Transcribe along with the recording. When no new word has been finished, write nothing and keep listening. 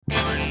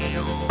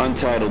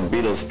Untitled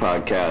Beatles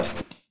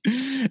Podcast.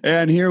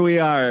 And here we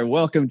are.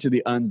 Welcome to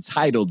the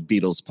Untitled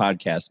Beatles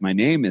Podcast. My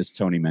name is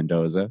Tony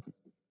Mendoza.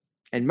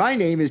 And my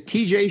name is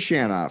TJ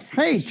Shanoff.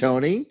 Hey,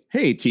 Tony.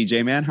 Hey,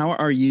 TJ, man. How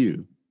are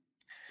you?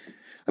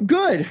 I'm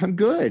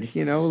good.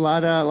 You know, a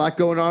lot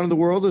going on in the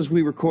world as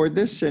we record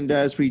this. And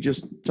as we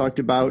just talked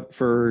about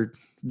for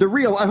the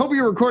real, I hope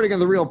you're recording on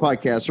the real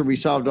podcast where we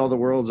solved all the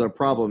world's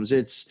problems.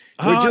 I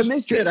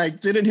missed it. I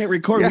didn't hit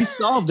record. Yeah. We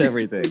solved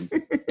everything.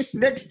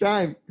 Next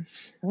time.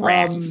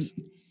 Rats.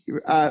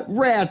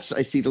 Rats.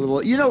 I see the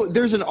little,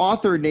 there's an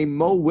author named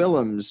Mo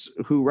Willems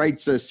who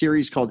writes a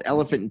series called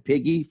Elephant and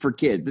Piggy for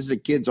kids. This is a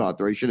kid's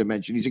author. I should have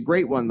mentioned. He's a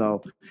great one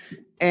though.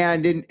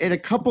 And in a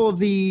couple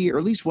of or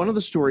at least one of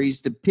the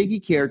stories, the piggy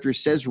character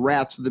says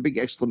rats with a big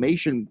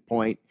exclamation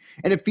point,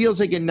 and it feels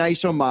like a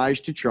nice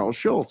homage to Charles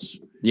Schulz.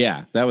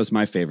 Yeah, that was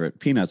my favorite.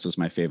 Peanuts was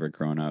my favorite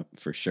growing up,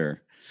 for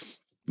sure.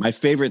 My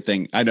favorite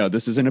thing, I know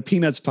this isn't a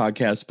Peanuts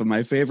podcast, but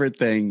my favorite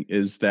thing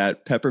is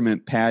that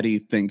Peppermint Patty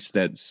thinks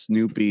that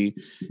Snoopy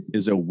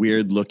is a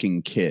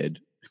weird-looking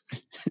kid.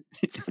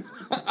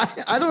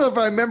 I don't know if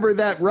I remember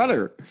that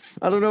runner.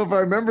 I don't know if I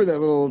remember that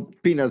little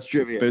Peanuts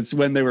trivia. It's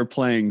when they were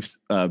playing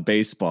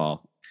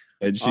baseball,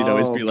 and she'd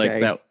always be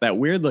like that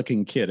weird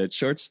looking kid at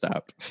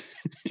shortstop.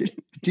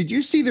 Did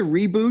you see the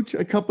reboot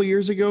a couple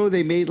years ago?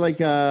 They made like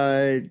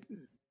a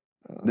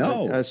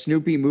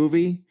Snoopy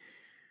movie.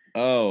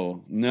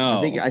 Oh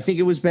no! I think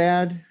it was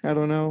bad. I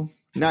don't know.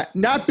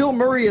 Not Bill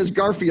Murray as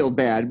Garfield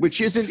bad,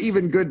 which isn't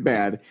even good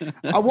bad.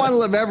 I want to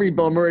love every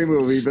Bill Murray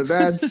movie, but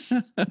that's.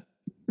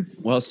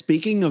 Well,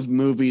 speaking of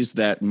movies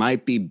that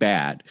might be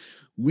bad,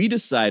 we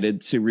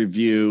decided to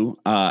review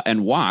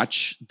and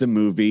watch the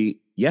movie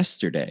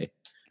Yesterday.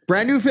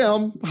 Brand new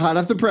film, hot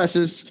off the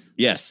presses.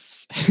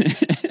 Yes.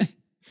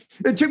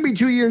 It took me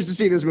 2 years to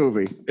see this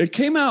movie. It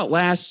came out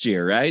last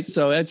year, right?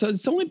 So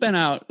it's only been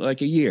out like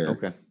a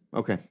year.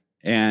 Okay.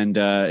 And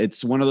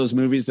it's one of those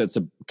movies that's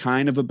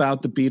kind of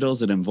about the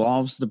Beatles. It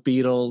involves the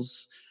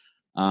Beatles,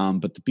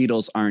 but the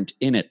Beatles aren't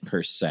in it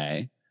per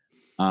se.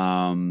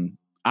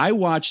 I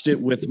watched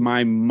it with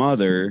my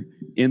mother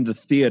in the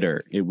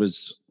theater. It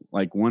was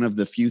like one of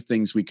the few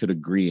things we could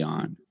agree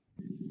on.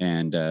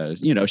 And,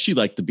 she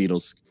liked the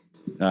Beatles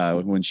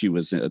when she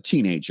was a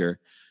teenager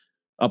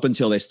up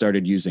until they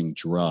started using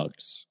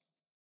drugs.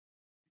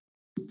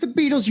 The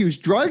Beatles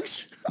used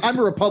drugs? I'm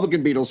a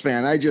Republican Beatles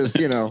fan. I just,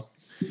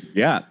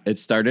 Yeah, it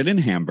started in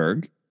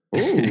Hamburg.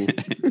 Ooh,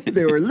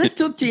 they were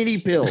little teeny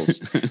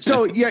pills.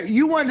 So, yeah,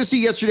 you wanted to see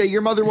Yesterday.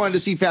 Your mother wanted to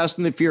see Fast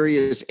and the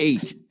Furious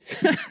 8.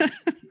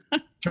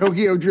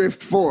 Tokyo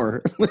Drift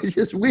 4. It's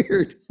just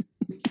weird.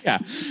 Yeah.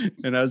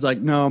 And I was like,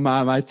 no,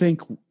 Mom, I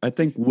think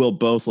we'll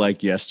both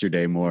like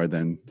Yesterday more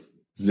than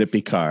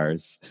Zippy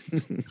Cars.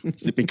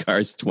 Zippy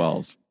Cars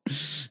 12.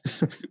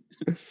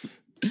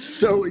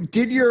 So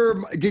did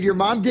your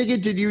mom dig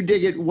it? Did you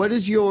dig it? What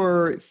is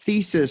your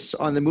thesis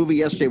on the movie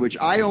Yesterday, which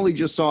I only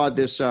just saw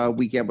this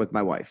weekend with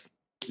my wife?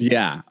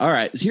 Yeah. All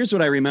right. Here's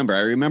what I remember.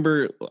 I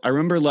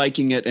remember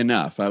liking it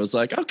enough. I was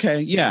like,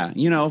 okay, yeah,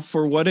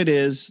 for what it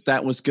is,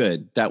 that was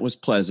good. That was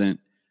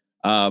pleasant.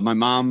 My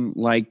mom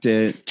liked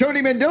it.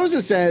 Tony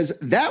Mendoza says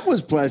that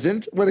was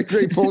pleasant. What a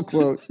great pull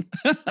quote.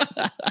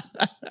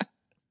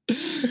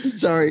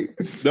 Sorry.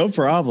 No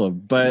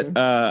problem. But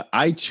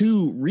I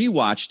too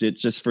rewatched it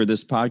just for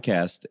this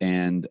podcast,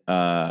 and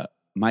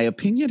my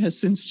opinion has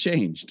since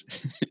changed.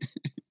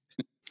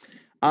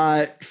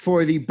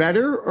 For the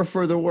better or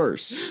for the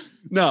worse?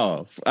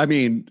 No, I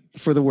mean,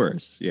 for the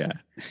worse. Yeah.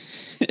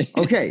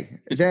 Okay.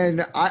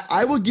 Then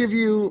I will give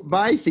you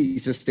my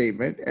thesis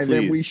statement, and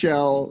Please. then we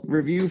shall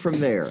review from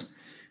there.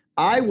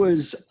 I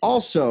was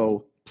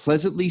also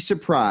pleasantly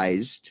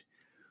surprised,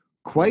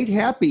 quite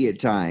happy at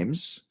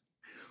times,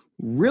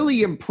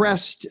 really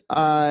impressed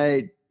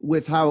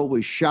with how it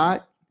was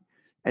shot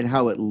and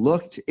how it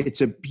looked.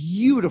 It's a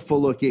beautiful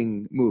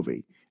looking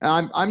movie.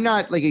 I'm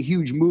not like a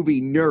huge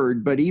movie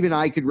nerd, but even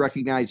I could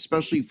recognize,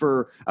 especially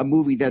for a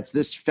movie that's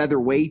this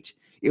featherweight,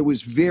 it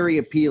was very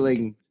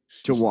appealing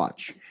to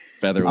watch.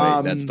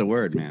 Featherweight, that's the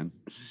word, man.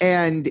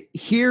 And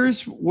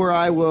here's where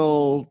I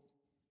will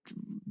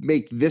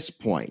make this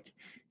point.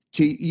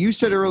 You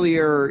said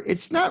earlier,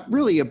 it's not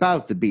really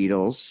about the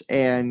Beatles,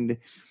 and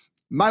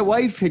my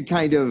wife had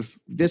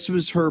this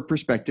was her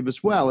perspective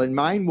as well. And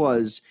mine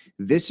was,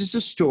 this is a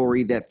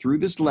story that through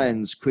this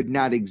lens could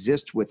not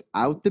exist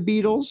without the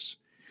Beatles.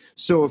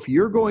 So if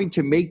you're going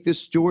to make this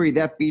story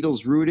that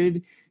Beatles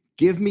rooted,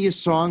 give me a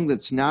song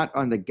that's not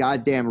on the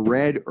goddamn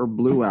Red or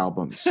Blue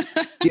albums.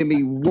 Give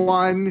me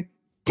one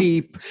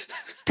deep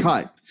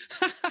cut.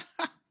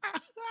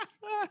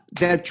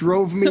 That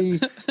drove me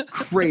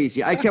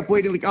crazy. I kept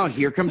waiting like, oh,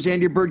 here comes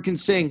Andy Bird Can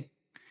Sing.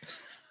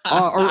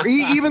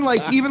 Even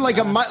like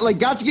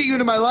Got to Get You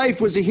Into My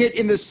Life was a hit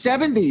in the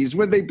 70s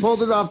when they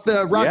pulled it off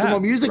the Rock and Roll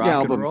Music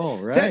album. And roll,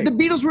 right. The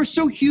Beatles were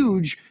so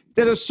huge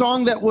that a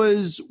song that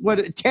was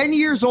 10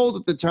 years old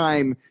at the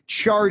time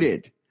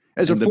charted.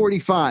 as a And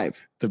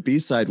 45. The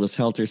B-side was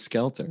Helter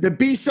Skelter. The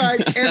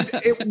B-side,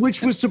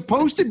 which was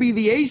supposed to be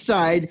the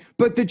A-side,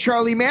 but the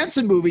Charlie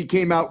Manson movie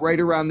came out right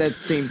around that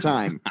same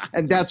time,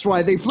 and that's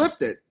why they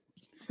flipped it.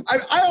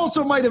 I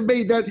also might have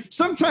made that.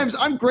 Sometimes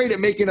I'm great at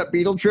making up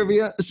Beatle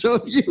trivia, so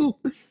if you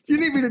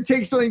need me to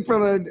take something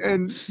from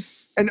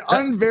an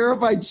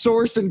unverified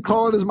source and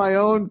call it as my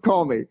own,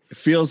 call me. It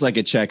feels like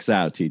it checks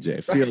out, TJ.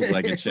 It feels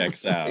like it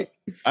checks out.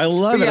 I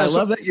love it. Yeah, I so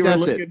love that you were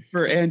that's looking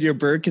for Andrew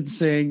Birkin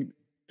saying,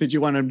 did you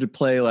want him to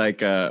play like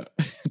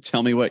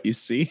Tell Me What You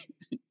See?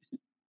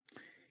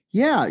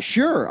 Yeah,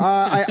 sure.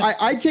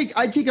 I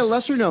take a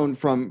lesser known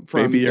from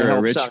Maybe the You're a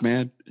Help Rich Sounds.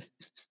 Man.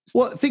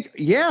 Well,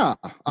 yeah.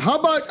 How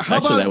about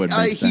that would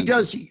make he sense.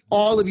 does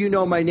All of You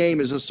Know My Name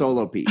as a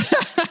solo piece?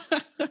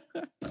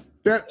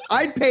 That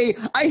I'd pay.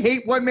 I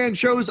hate one-man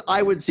shows.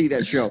 I would see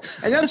that show.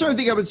 And that's the other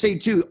thing I would say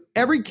too.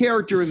 Every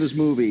character in this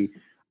movie,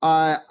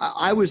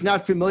 I was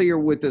not familiar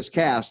with this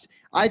cast.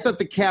 I thought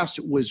the cast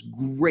was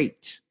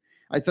great.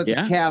 I thought the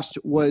cast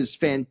was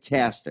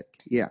fantastic.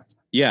 Yeah.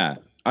 Yeah.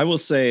 I will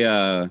say,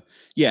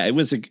 it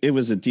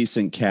was a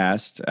decent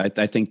cast.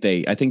 I think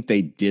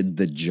they did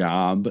the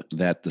job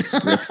that the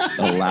script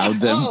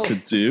allowed them to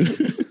do.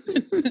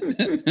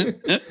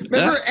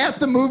 Remember at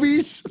the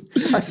movies?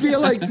 I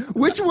feel like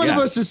which one of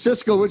us is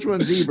Siskel, which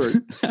one's Ebert?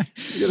 You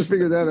got to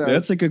figure that out.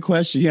 That's a good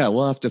question. Yeah,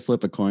 we'll have to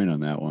flip a coin on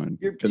that one.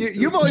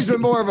 You've always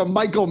been more of a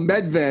Michael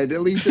Medved,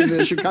 at least in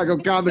the Chicago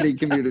comedy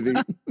community.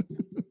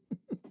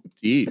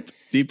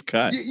 Deep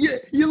cut.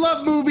 You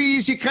love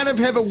movies. You kind of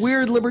have a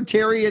weird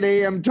libertarian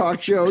AM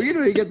talk show. You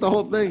know, you get the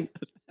whole thing.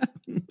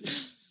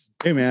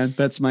 Hey, man,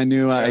 that's my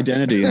new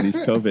identity in these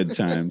COVID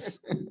times.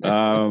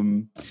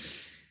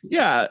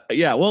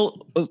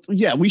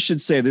 We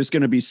should say there's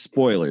going to be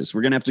spoilers.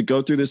 We're going to have to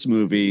go through this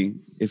movie.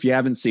 If you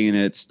haven't seen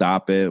it,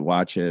 stop it,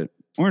 watch it,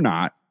 or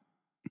not.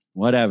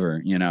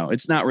 Whatever, you know.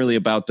 It's not really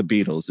about the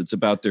Beatles. It's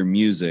about their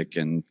music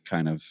and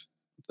kind of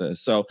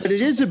But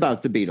it is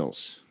about the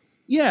Beatles.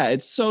 Yeah,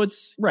 it's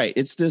right.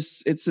 It's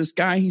this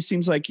guy. He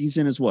seems like he's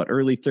in his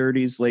early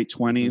 30s, late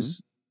 20s.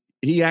 Mm-hmm.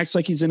 He acts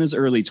like he's in his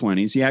early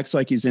 20s. He acts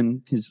like he's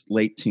in his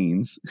late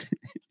teens.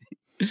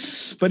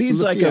 But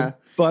he's like a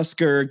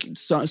busker,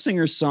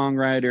 singer,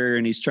 songwriter,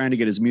 and he's trying to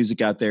get his music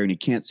out there, and he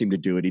can't seem to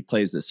do it. He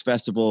plays this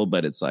festival,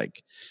 but it's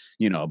like,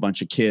 you know, a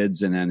bunch of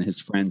kids and then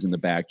his friends in the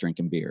back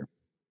drinking beer.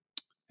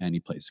 And he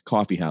plays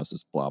coffee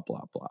houses, blah,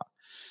 blah, blah.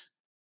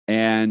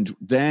 And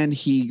then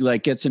he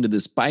gets into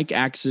this bike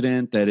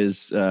accident that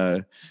is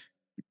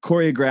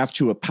choreographed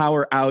to a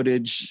power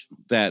outage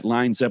that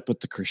lines up with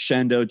the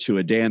crescendo to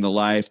A Day in the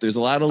Life. There's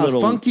a lot of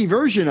little funky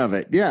version of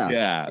it. Yeah.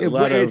 Yeah.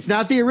 It's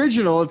not the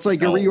original. It's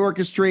like a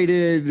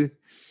reorchestrated.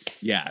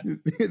 Yeah.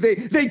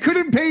 They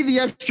couldn't pay the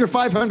extra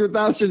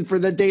 $500,000 for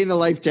the Day in the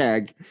Life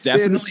tag.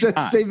 Definitely they had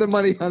to save the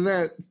money on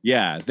that.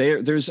 Yeah.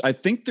 I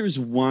think there's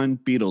one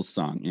Beatles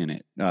song in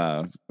it,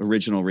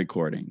 original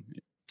recording.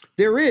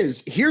 There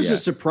is. Here's a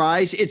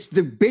surprise. It's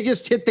the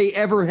biggest hit they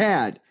ever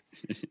had.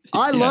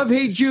 I love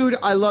Hey Jude.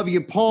 I love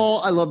You, Paul.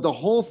 I love the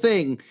whole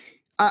thing.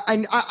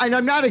 And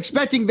I'm not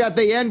expecting that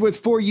they end with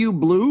For You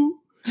Blue.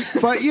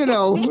 But, you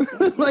know,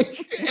 like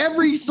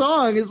every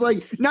song is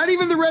like, not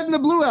even the Red and the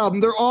Blue album.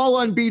 They're all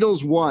on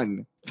Beatles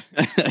One.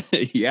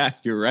 Yeah,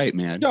 you're right,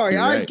 man. Sorry,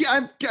 I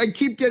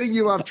keep getting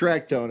you off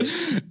track, Tony.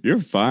 You're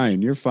fine.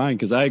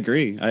 Because I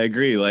agree.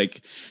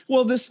 Like,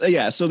 well, this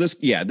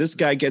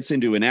guy gets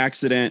into an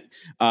accident,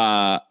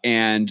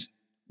 and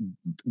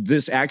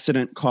this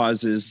accident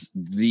causes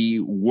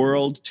the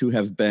world to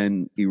have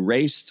been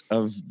erased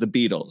of the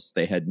Beatles.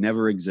 They had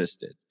never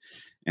existed.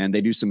 And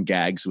they do some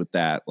gags with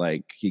that.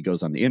 Like he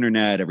goes on the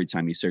internet. Every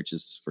time he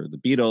searches for the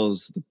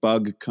Beatles, the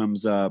bug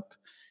comes up.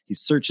 He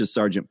searches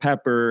Sgt.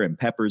 Pepper and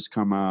peppers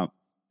come up.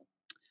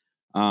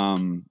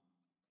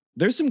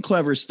 There's some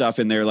clever stuff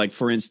in there. Like,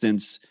 for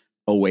instance,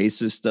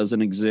 Oasis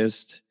doesn't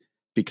exist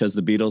because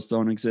the Beatles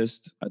don't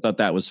exist. I thought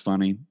that was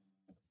funny.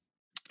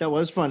 That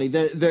was funny.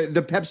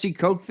 The Pepsi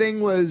Coke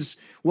thing was,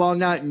 while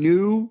not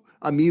new,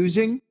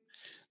 amusing.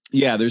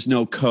 Yeah, there's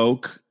no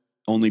Coke,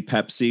 only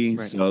Pepsi.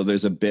 Right. So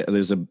there's a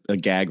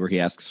gag where he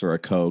asks for a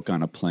Coke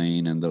on a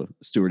plane, and the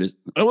stewardess,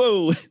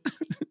 hello.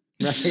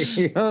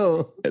 Right.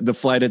 Oh. The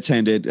flight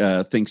attendant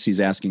thinks he's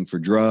asking for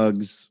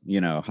drugs,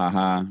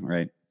 haha,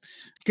 right?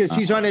 Because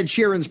he's on Ed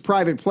Sheeran's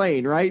private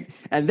plane, right?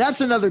 And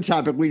that's another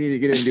topic we need to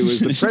get into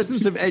is the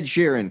presence of Ed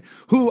Sheeran,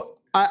 who,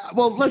 I'm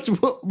going to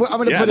put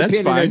a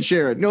pin in Ed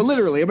Sheeran. No,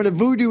 literally, I'm going to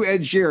voodoo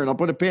Ed Sheeran. I'll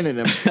put a pin in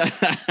him.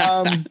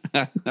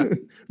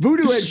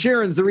 Voodoo Ed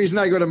Sheeran's the reason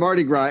I go to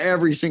Mardi Gras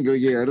every single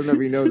year. I don't know if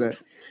you know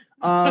that.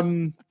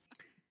 And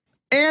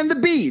the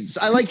beads.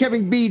 I like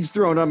having beads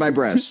thrown on my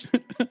breast.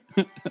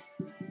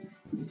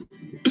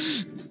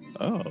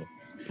 Oh.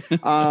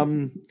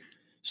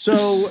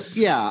 So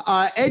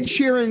yeah, Ed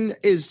Sheeran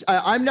is,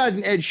 I'm not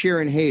an Ed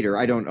Sheeran hater.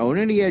 I don't own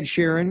any Ed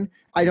Sheeran.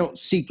 I don't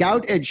seek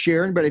out Ed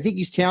Sheeran, but I think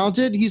he's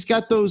talented. He's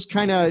got those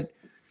kind of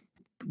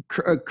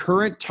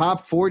current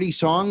top 40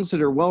 songs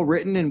that are well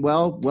written and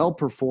well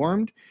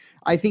performed.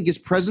 I think his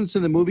presence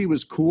in the movie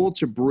was cool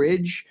to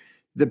bridge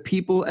the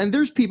people, and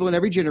there's people in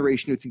every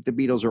generation who think the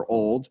Beatles are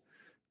old.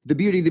 The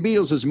beauty of the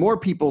Beatles is more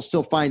people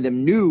still find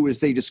them new as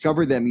they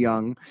discover them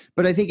young.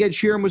 But I think Ed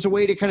Sheeran was a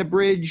way to kind of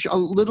bridge a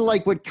little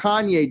like what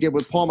Kanye did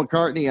with Paul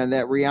McCartney on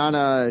that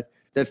Rihanna,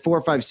 that 4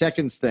 or 5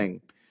 seconds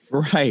thing.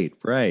 Right.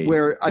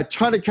 Where a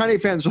ton of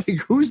Kanye fans were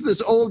like, who's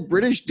this old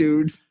British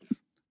dude?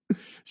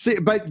 See,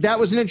 but that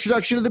was an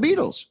introduction to the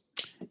Beatles.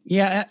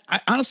 Yeah,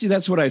 honestly,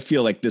 that's what I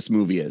feel like this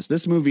movie is.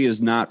 This movie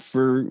is not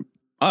for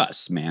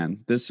us, man.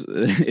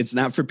 It's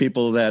not for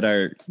people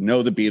that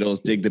know the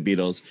Beatles, dig the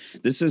Beatles.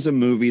 This is a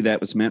movie that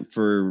was meant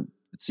for,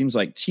 it seems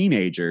like,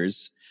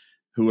 teenagers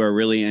who are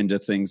really into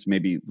things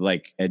maybe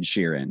like Ed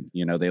Sheeran.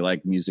 You know, they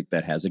like music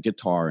that has a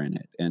guitar in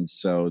it. And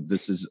so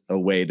this is a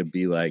way to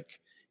be like,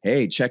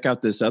 hey, check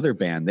out this other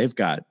band. They've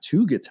got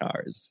 2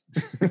 guitars.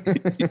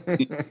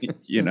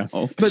 You know.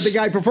 But the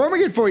guy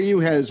performing it for you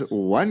has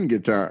 1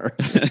 guitar.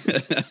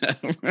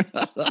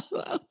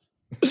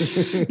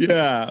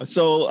 Yeah.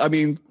 So, I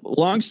mean,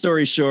 long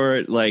story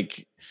short,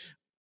 like,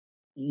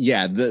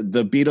 yeah,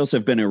 the Beatles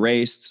have been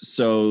erased.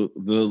 So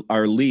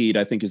our lead,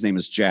 I think his name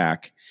is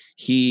Jack,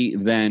 he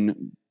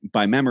then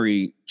by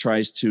memory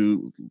tries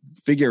to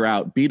figure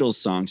out Beatles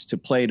songs to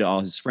play to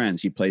all his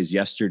friends. He plays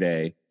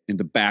Yesterday in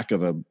the back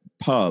of a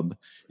pub,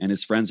 and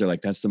his friends are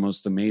like, that's the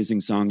most amazing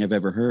song I've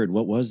ever heard.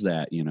 What was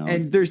that? You know?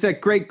 And there's that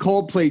great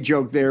Coldplay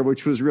joke there,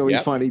 which was really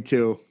funny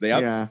too.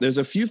 Yeah. There's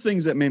a few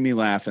things that made me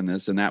laugh in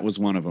this, and that was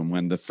one of them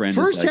when the friend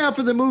first half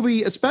of the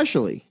movie,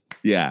 especially.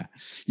 Yeah.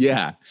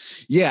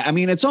 I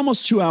mean, it's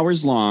almost 2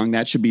 hours long.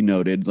 That should be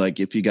noted. Like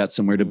if you got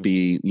somewhere to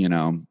be, you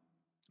know,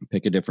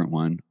 pick a different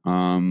one.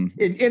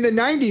 In the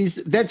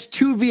 90s, that's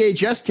 2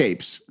 VHS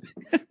tapes.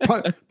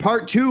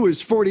 Part 2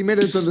 is 40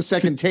 minutes on the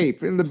second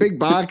tape in the big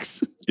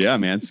box. Yeah,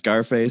 man.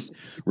 Scarface,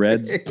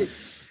 Reds.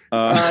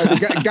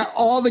 Got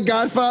all the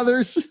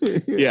Godfathers.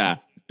 Yeah.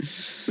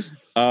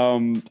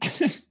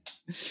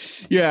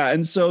 Yeah.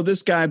 And so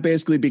this guy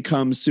basically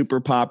becomes super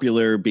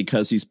popular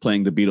because he's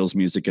playing the Beatles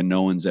music and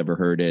no one's ever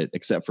heard it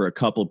except for a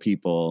couple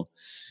people.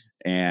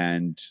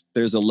 And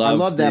there's a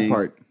love. I love that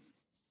part.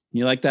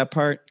 You like that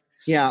part?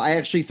 Yeah, I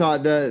actually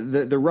thought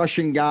the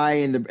Russian guy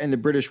and the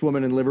British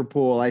woman in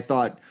Liverpool, I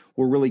thought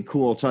were really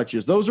cool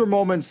touches. Those are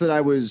moments that I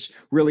was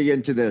really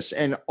into this,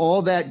 and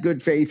all that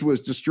good faith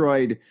was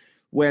destroyed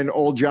when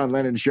old John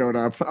Lennon showed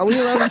up. Are we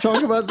allowed to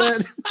talk about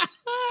that?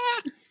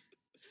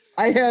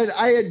 I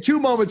had 2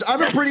 moments.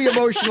 I'm a pretty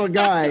emotional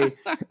guy,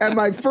 and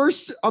my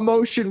first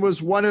emotion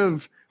was one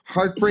of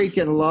heartbreak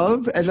and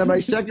love, and then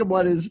my second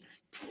one is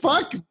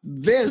fuck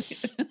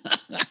this.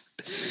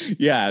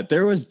 Yeah,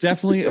 there was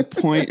definitely a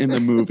point in the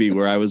movie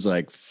where I was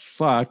like,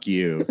 fuck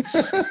you.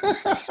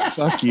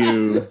 Fuck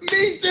you.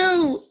 Me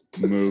too.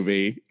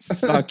 Movie.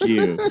 Fuck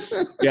you.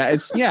 Yeah,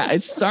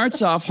 it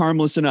starts off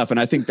harmless enough. And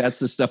I think that's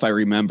the stuff I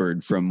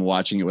remembered from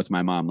watching it with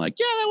my mom. Like,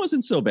 yeah, that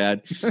wasn't so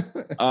bad.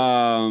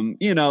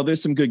 You know,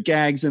 there's some good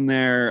gags in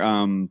there.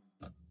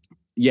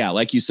 Yeah,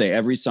 like you say,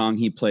 every song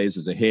he plays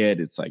is a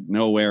hit. It's like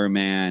Nowhere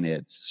Man.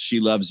 It's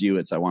She Loves You.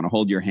 It's I Want to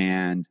Hold Your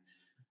Hand.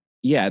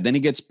 Yeah, then he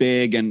gets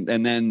big, and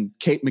then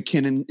Kate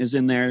McKinnon is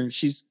in there.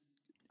 She's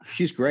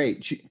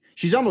great.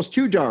 She's almost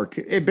too dark,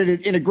 but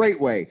in a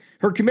great way.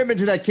 Her commitment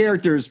to that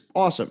character is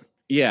awesome.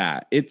 Yeah,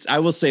 I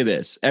will say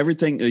this.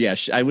 Everything. Yeah,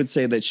 I would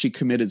say that she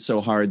committed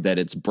so hard that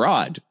it's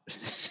broad.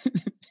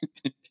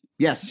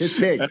 Yes, it's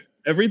big.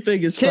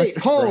 Everything is. Kate,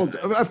 hold,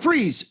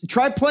 freeze.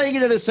 Try playing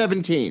it at a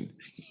 17.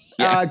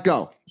 Yeah.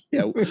 Go.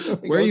 Yeah.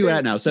 Where are you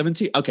at now?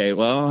 17? Okay.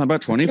 Well, how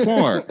about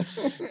 24?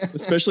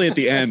 Especially at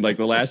the end, like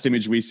the last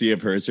image we see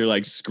of her is her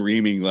like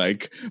screaming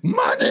like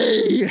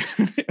money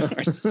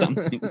or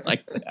something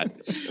like that.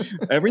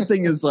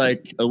 Everything is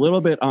like a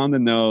little bit on the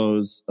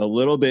nose, a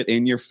little bit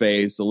in your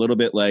face, a little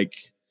bit like,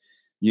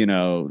 you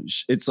know,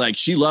 it's like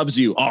She Loves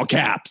You, all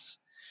caps.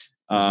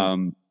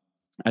 I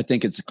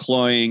think it's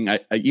cloying.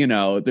 You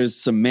know, there's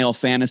some male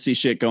fantasy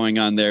shit going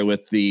on there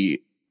with the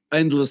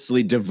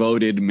endlessly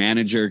devoted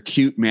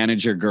cute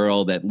manager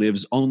girl that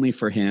lives only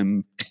for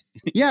him.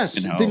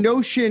 Yes, you know?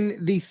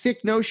 The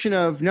thick notion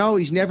of no,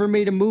 he's never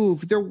made a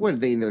move. What are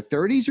they in their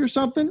 30s or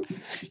something?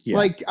 Yeah.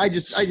 Like I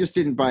just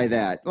didn't buy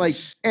that. Like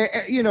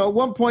you know, at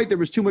one point there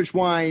was too much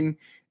wine,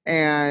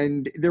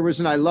 and there was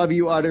an "I love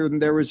you" uttered, and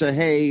there was a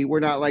 "Hey, we're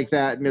not like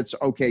that," and it's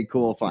okay,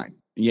 cool, fine.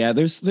 Yeah,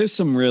 there's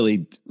some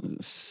really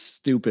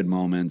stupid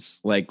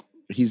moments, like.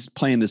 He's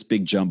playing this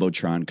big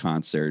Jumbotron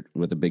concert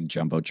with a big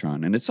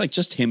Jumbotron, and it's like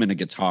just him and a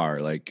guitar.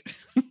 Like,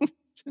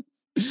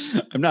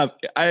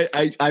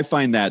 I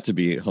find that to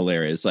be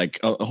hilarious.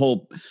 Like a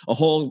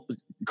whole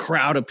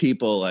crowd of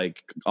people,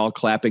 like all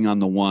clapping on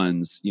the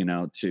ones, you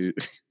know, to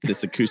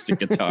this acoustic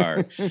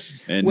guitar.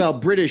 And well,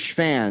 British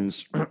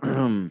fans.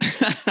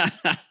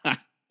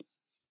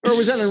 Or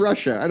was that in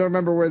Russia? I don't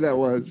remember where that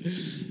was.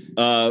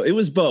 It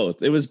was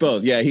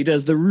both. Yeah, he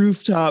does the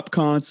rooftop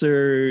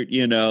concert.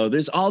 You know,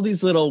 there's all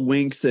these little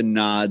winks and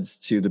nods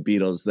to the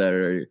Beatles that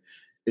are.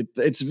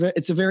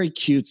 It's a very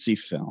cutesy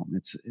film.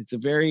 It's a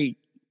very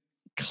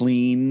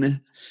clean,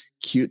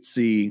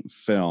 cutesy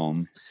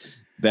film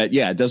that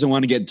doesn't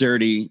want to get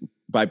dirty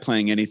by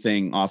playing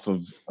anything off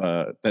of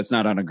that's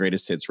not on a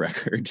greatest hits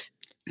record.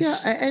 Yeah,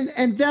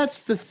 and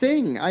that's the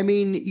thing. I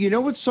mean, you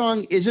know what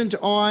song isn't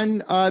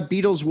on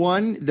Beatles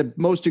One? The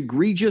most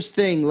egregious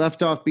thing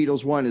left off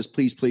Beatles One is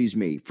 "Please Please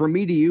Me." "For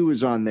Me to You"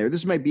 is on there.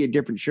 This might be a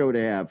different show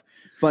to have,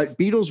 but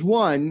Beatles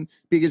One,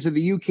 because of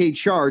the UK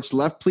charts,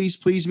 left "Please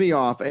Please Me"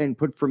 off and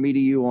put "For Me to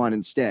You" on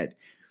instead.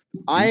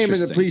 I am in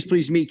the "Please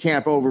Please Me"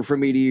 camp over "For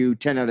Me to You"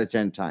 10 out of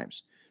 10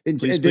 times. And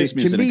Please Please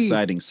Me is an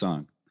exciting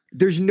song.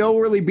 There's no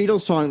early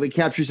Beatles song that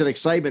captures that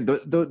excitement.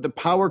 The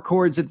power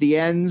chords at the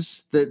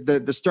ends,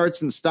 the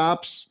starts and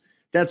stops.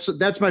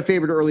 That's my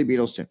favorite early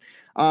Beatles tune.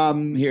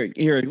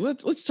 Here,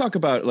 let's talk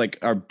about like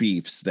our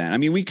beefs then. I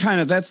mean,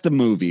 that's the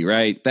movie,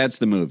 right? That's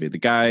the movie. The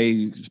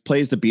guy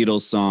plays the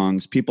Beatles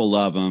songs, people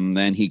love him.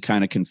 Then he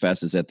kind of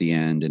confesses at the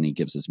end and he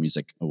gives his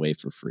music away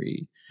for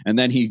free. And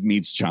then he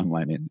meets John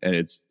Lennon and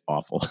it's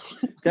awful.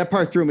 That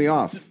part threw me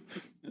off.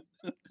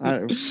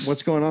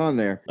 What's going on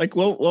there? Like,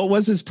 what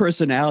was his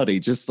personality?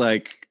 Just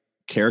like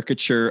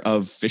caricature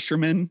of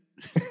fisherman?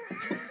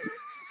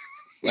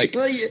 Like,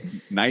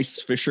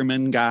 nice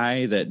fisherman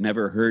guy that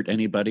never hurt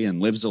anybody and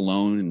lives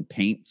alone and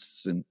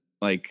paints and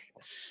like.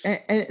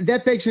 And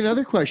that begs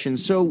another question.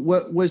 So,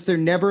 what was there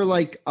never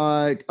like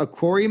a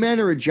Quarrymen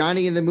or a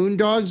Johnny and the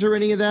Moondogs or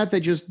any of that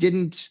just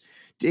didn't?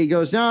 He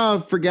goes,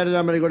 no, forget it.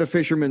 I'm going to go to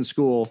fisherman's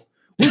school,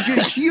 which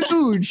is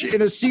huge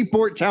in a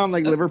seaport town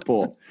like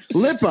Liverpool.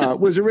 LIPA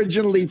was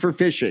originally for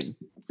fishing.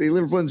 The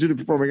Liverpool Institute of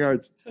Performing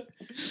Arts.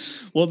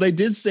 Well, they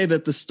did say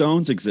that the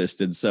Stones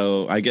existed,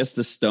 so I guess it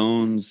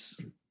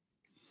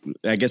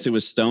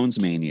was Stones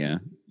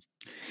Mania.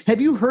 Have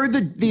you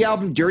heard the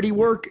album Dirty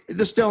Work?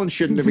 The Stones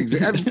shouldn't have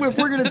existed. If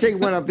we're going to take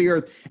one off the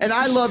earth, and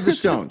I love the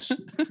Stones.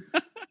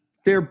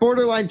 They're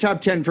borderline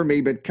top 10 for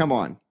me, but come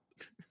on.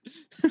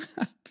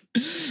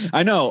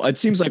 I know. It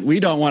seems like we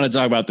don't want to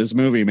talk about this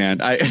movie, man.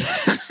 I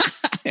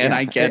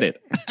get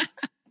it.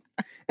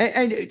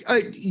 And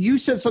you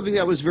said something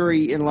that was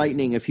very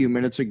enlightening a few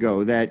minutes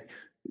ago, that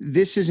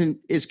this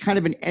is kind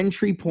of an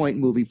entry point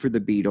movie for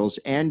the Beatles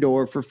and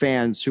or for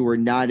fans who are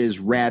not as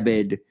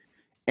rabid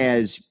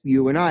as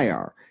you and I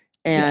are.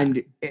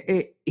 And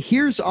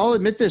I'll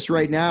admit this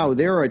right now.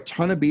 There are a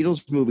ton of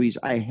Beatles movies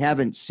I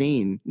haven't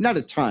seen. Not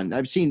a ton.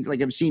 I've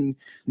seen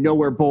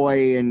Nowhere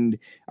Boy and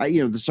the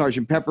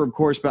Sgt. Pepper, of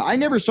course, but I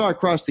never saw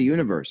Across the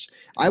Universe.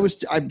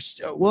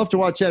 We'll have to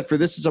watch that for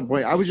this at some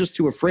point. I was just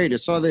too afraid. I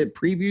saw the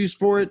previews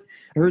for it.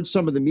 I heard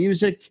some of the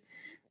music.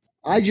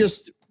 I'm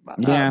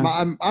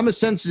a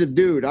sensitive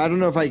dude. I don't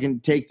know if I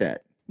can take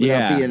that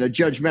without being a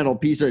judgmental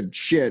piece of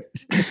shit.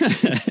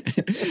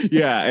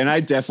 Yeah, and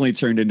I definitely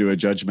turned into a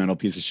judgmental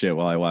piece of shit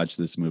while I watched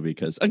this movie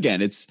because,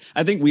 again,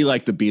 I think we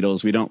like the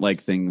Beatles. We don't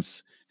like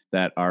things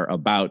that are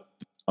about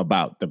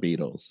the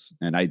Beatles,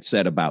 and I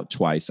said "about"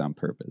 twice on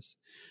purpose.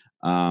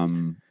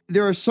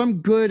 There are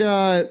some good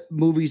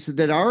movies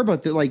that are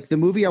about like the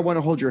movie "I Want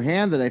to Hold Your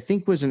Hand" that I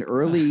think was an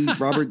early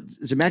Robert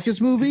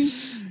Zemeckis movie.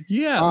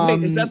 Yeah,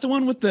 wait, is that the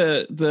one with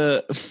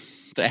the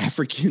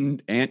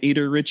African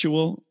anteater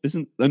ritual?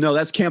 No,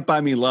 that's Can't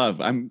Buy Me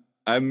Love.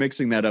 I'm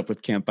mixing that up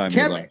with Can't Buy Me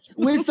Love.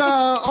 With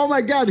oh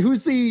my God, who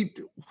is the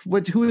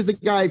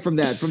guy from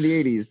the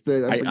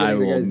 80s? I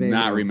will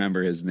not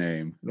remember his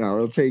name. No,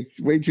 it'll take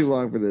way too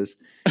long for this.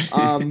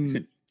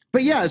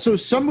 But yeah, so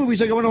some movies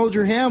like "I Want to Hold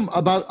Your Hand"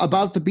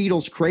 about the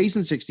Beatles craze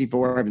in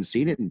 '64. I haven't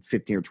seen it in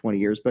 15 or 20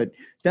 years, but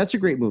that's a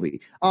great movie.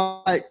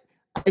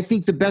 I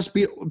think the best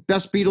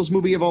Beatles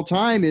movie of all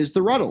time is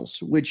The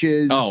Ruddles, which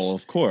is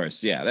of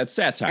course, yeah, that's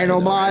satire, an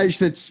homage.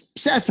 That's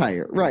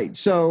satire, right?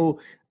 So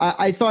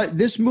I thought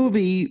this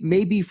movie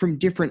may be from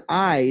different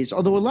eyes.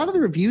 Although a lot of the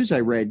reviews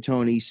I read,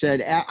 Tony,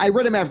 said I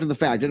read them after the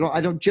fact.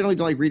 I don't generally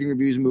like reading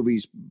reviews of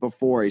movies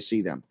before I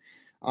see them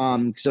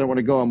because I don't want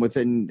to go on with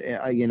an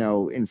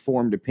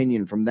informed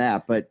opinion from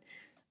that. But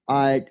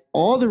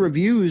all the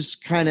reviews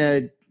kind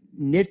of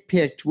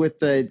nitpicked with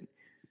the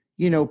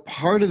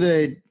part of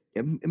the.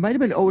 It might have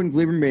been Owen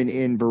Glimmerman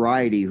in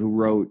Variety who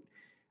wrote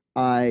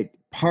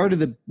part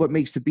of what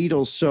makes the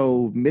Beatles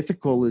so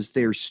mythical is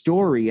their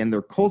story and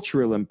their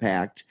cultural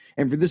impact.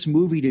 And for this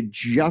movie to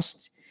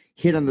just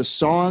hit on the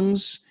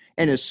songs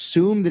and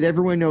assume that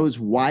everyone knows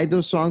why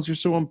those songs are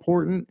so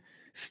important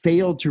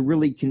failed to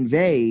really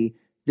convey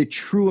the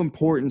true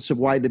importance of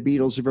why the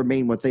Beatles have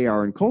remained what they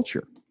are in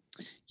culture.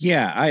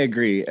 Yeah, I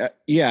agree.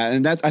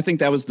 And I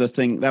think that was the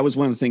thing. That was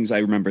one of the things I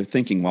remember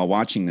thinking while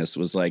watching this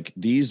was like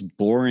these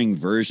boring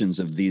versions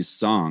of these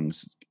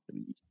songs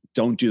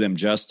don't do them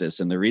justice.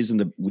 And the reason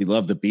that we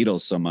love the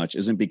Beatles so much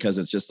isn't because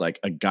it's just like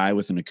a guy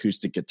with an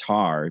acoustic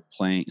guitar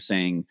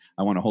saying,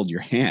 "I want to hold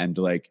your hand."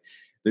 Like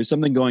there's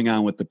something going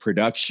on with the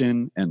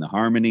production and the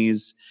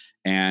harmonies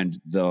and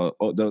the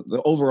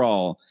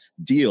overall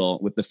deal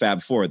with the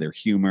Fab Four, their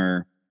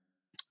humor,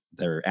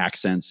 their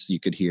accents you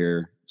could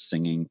hear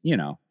singing,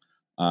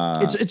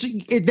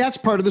 that's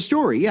part of the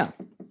story. Yeah.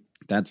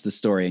 That's the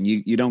story. And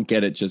you don't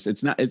get it.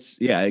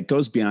 It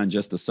goes beyond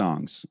just the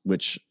songs,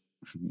 which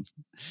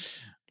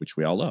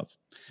we all love.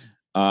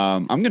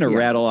 I'm going to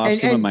rattle off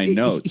some of my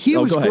notes. He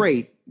was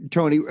great.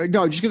 Tony.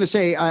 No, just going to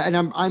say, and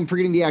I'm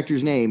forgetting the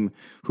actor's name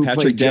who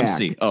Patrick played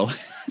Dempsey. Jack. Oh,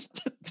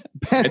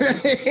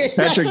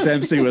 Patrick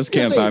Dempsey was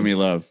Can't Buy Me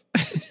Love.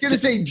 I was going to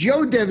say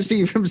Joe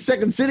Dempsey from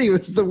Second City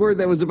was the word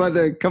that was about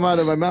to come out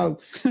of my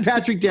mouth.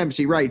 Patrick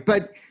Dempsey, right?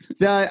 But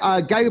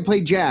the guy who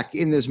played Jack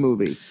in this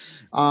movie.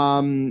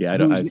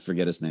 I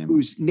forget his name.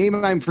 Whose name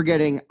I'm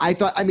forgetting.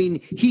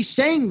 He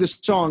sang the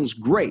songs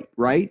great,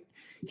 right?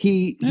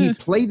 He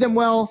played them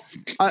well.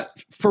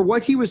 For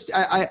what he was,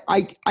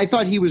 I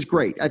thought he was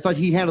great. I thought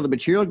he handled the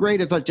material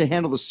great. I thought to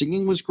handle the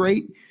singing was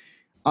great.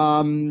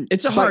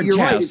 It's a hard task.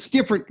 Right, it's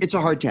different. It's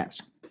a hard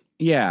task.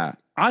 Yeah.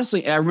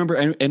 Honestly, I remember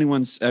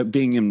anyone's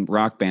being in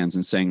rock bands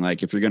and saying,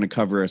 like, if you're going to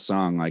cover a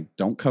song, like,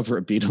 don't cover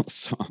a Beatles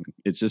song.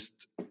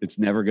 It's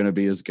never going to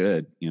be as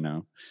good, you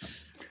know?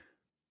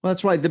 Well,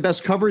 that's why the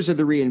best covers are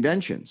the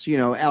reinventions. You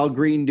know, Al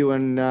Green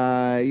doing,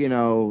 I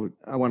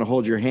Want to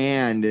Hold Your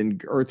Hand,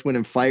 and Earth, Wind,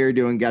 and Fire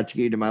doing Got to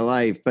Get Into My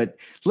Life. But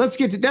let's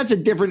get to, that's a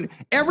different,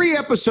 every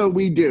episode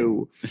we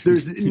do,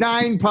 there's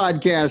 9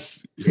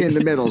 podcasts in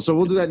the middle. So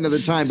we'll do that another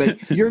time.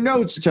 But your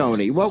notes,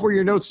 Tony, what were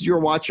your notes as you were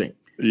watching?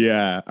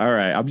 Yeah. All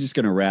right. I'm just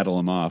going to rattle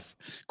them off.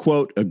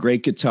 Quote, a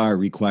great guitar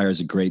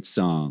requires a great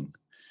song.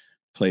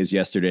 Plays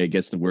Yesterday,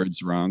 gets the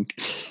words wrong.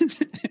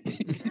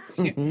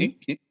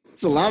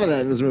 It's a lot of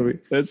that in this movie.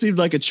 That seemed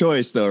like a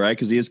choice, though, right?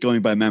 Because he is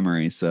going by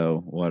memory,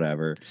 so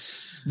whatever.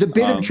 The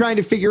bit of trying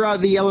to figure out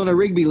the Eleanor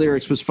Rigby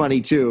lyrics was funny,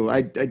 too.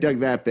 I dug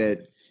that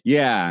bit.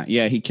 Yeah,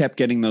 he kept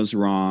getting those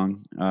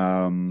wrong.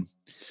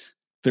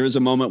 There was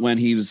a moment when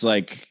he was,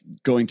 like,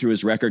 going through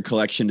his record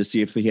collection to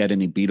see if he had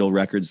any Beatle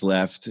records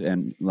left,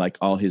 and, like,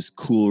 all his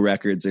cool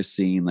records are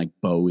seen, like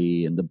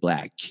Bowie and the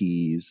Black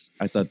Keys.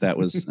 I thought that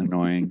was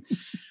annoying.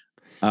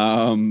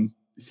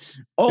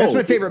 That's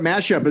my favorite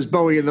mashup is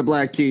Bowie and the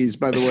Black Keys,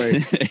 by the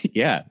way.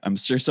 Yeah, I'm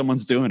sure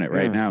someone's doing it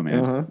right now,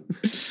 man.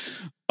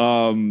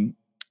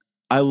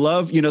 I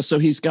love, so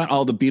he's got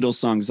all the Beatles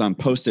songs on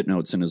Post-it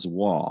notes in his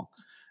wall.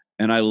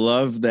 And I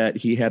love that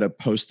he had a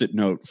Post-it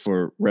note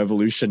for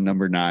Revolution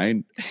Number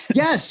 9.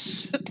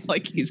 Yes.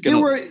 Like he's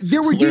going to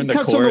there were deep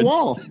cuts on the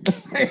wall.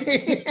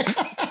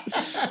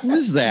 What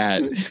is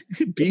that?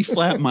 B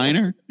flat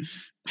minor?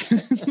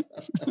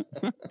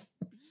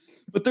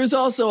 But there's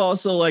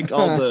also like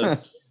all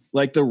the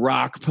like the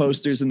rock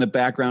posters in the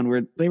background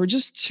where they were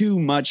just too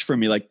much for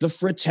me. Like the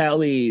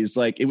Fratellis,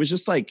 like it was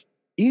just like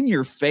in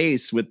your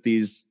face with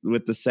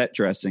the set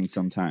dressing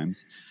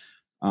sometimes.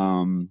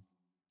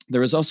 There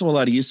was also a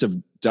lot of use of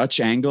Dutch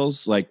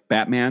angles, like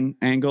Batman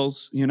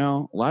angles,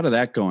 a lot of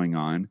that going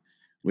on,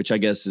 which I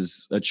guess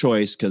is a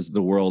choice because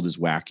the world is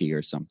wacky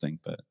or something.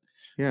 But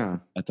yeah,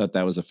 I thought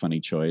that was a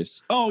funny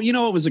choice. Oh,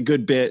 it was a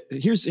good bit.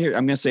 Here,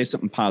 I'm going to say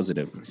something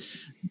positive.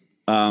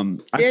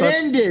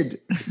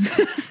 Ended.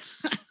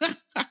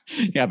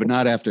 Yeah, but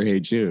not after Hey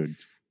Jude.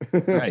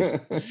 Right.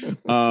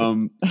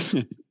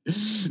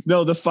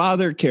 No, the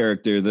father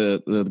character,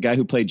 the guy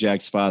who played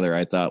Jack's father,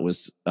 I thought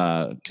was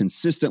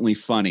consistently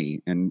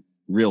funny and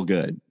real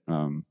good.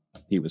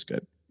 He was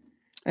good.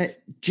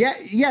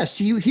 Yes,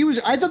 he was.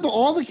 I thought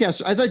all the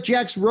cast. I thought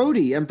Jack's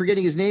roadie. I'm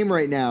forgetting his name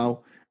right now.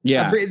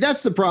 Yeah,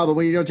 that's the problem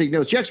when you don't take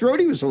notes. Jack's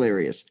roadie was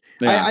hilarious.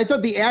 Yeah. I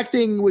thought the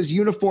acting was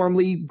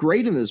uniformly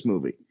great in this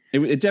movie.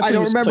 It definitely. I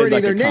don't remember any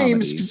of their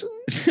names.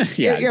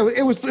 Yeah,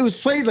 it was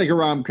played like a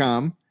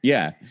rom-com.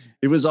 Yeah,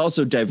 it was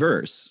also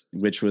diverse,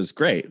 which was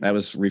great. That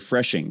was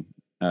refreshing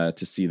to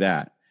see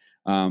that.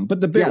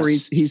 But the bit where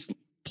he's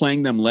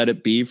playing them "Let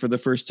It Be" for the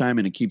first time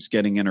and it keeps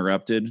getting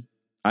interrupted,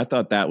 I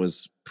thought that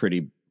was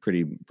pretty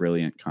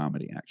brilliant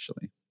comedy,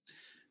 actually.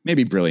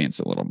 Maybe brilliant's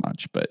a little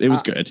much, but it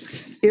was good.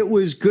 It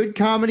was good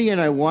comedy,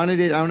 and I wanted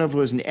it. I don't know if it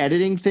was an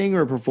editing thing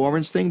or a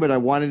performance thing, but I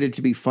wanted it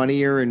to be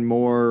funnier and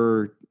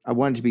more. I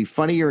wanted it to be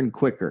funnier and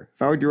quicker.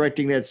 If I were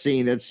directing that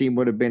scene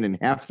would have been in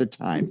half the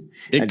time.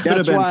 It could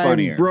have been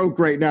funnier. I'm broke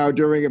right now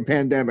during a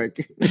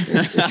pandemic.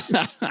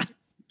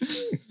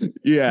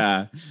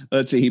 Yeah.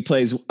 Let's see. He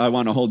plays I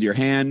Want to Hold Your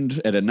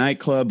Hand at a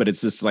nightclub, but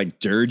it's this like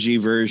dirgy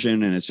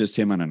version and it's just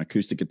him on an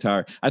acoustic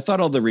guitar. I thought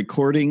all the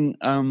recording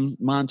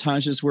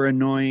montages were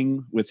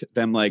annoying with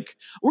them like,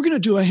 we're going to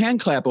do a hand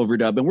clap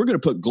overdub and we're going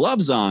to put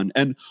gloves on.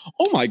 And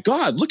oh my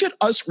God, look at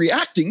us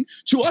reacting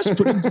to us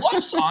putting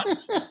gloves on.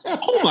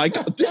 Oh my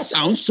God, this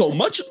sounds so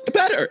much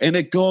better. And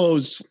it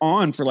goes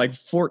on for like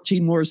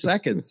 14 more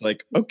seconds.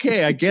 Like,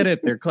 okay, I get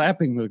it. They're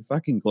clapping with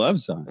fucking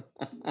gloves on.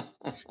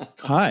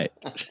 Cut.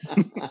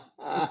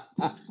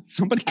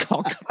 Somebody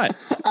call cut.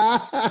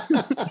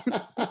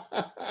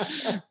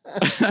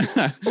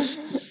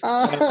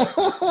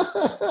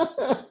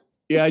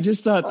 Yeah, I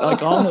just thought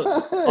like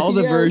all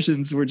the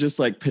versions were just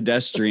like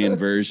pedestrian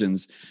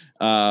versions.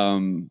 But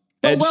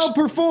well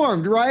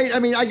performed, right? I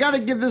mean, I got to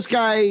give this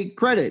guy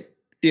credit.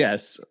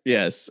 Yes.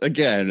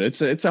 Again,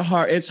 it's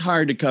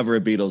hard to cover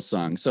a Beatles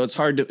song, so it's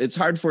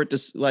hard for it to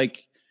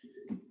like.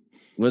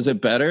 Was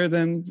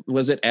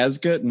it as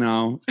good?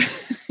 No.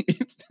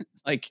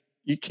 Like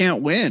you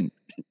can't win.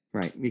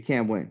 Right. You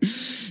can't win.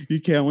 You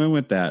can't win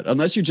with that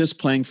unless you're just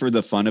playing for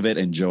the fun of it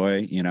and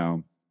joy,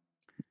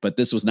 But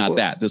this was not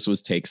that. This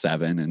was take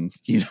 7, and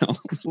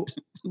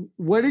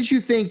What did you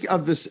think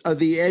of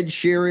the Ed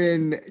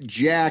Sheeran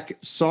Jack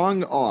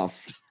song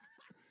off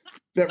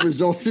that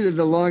resulted in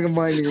the Long and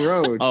Winding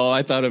Road? Oh,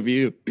 I thought of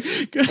you.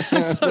 I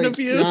thought of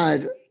you.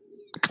 God.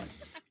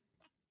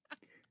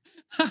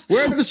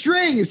 Where are the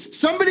strings?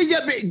 Somebody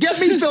get me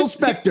Phil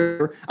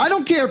Spector. I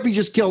don't care if he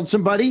just killed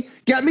somebody.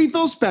 Get me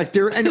Phil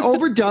Spector and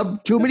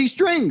overdub too many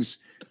strings.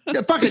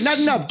 Fuck it, not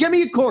enough. Give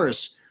me a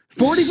chorus.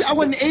 40. I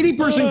want an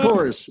 80-person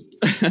chorus.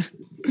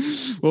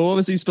 Well, what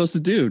was he supposed to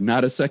do?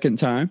 Not a second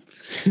time?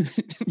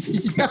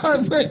 Yeah,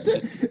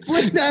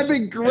 wouldn't that have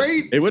been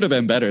great? It would have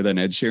been better than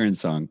Ed Sheeran's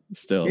song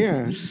still.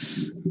 Yeah.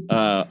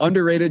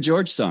 Underrated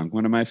George song,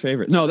 one of my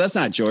favorites. No, that's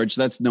not George.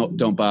 That's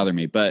Don't Bother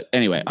Me. But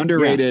anyway,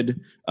 underrated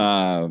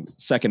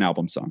second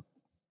album song.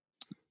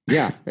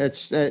 Yeah,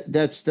 that's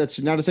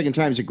Not a Second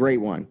Time is a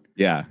great one.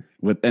 Yeah.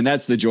 And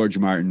that's the George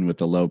Martin with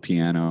the low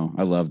piano.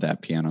 I love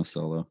that piano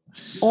solo.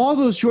 All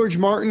those George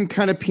Martin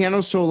kind of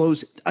piano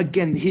solos,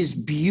 again, his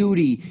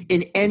beauty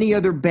in any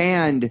other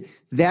band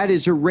that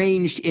is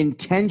arranged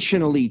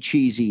intentionally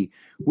cheesy.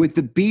 With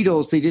the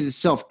Beatles, they did it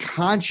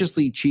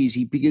self-consciously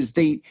cheesy because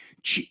they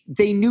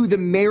knew the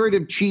merit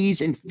of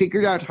cheese and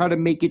figured out how to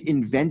make it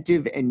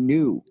inventive and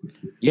new.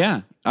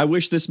 Yeah, I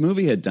wish this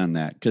movie had done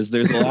that because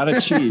there's a lot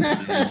of cheese,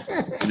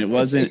 and it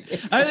wasn't.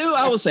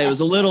 I will say it was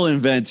a little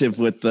inventive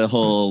with the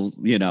whole,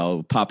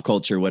 pop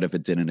culture. What if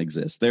it didn't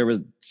exist? There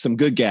was some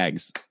good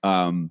gags.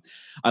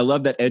 I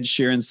love that Ed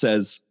Sheeran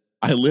says,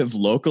 "I live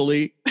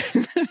locally,"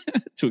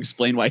 to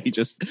explain why he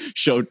just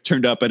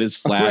turned up at his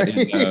flat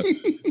in,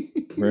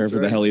 wherever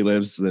the hell he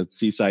lives, the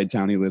seaside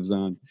town he lives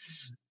on.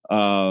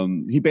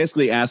 He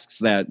basically asks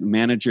that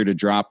manager to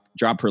drop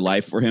her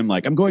life for him.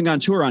 Like, I'm going on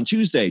tour on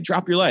Tuesday.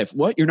 Drop your life.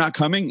 What? You're not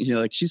coming?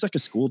 She's like a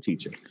school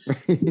teacher.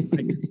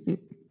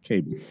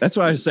 Okay. That's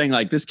why I was saying,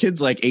 like, this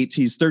kid's like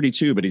 18, he's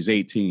 32, but he's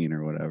 18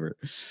 or whatever.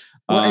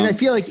 Well, and I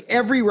feel like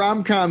every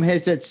rom-com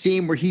has that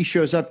scene where he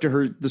shows up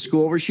to the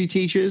school where she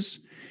teaches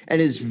and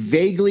is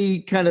vaguely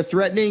kind of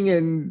threatening,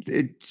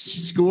 and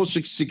school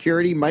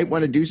security might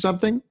want to do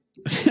something.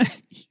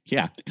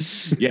 Yeah.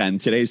 In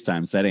today's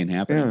times, that ain't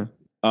happening.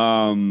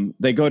 Yeah.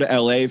 They go to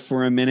LA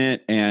for a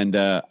minute, and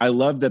I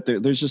love that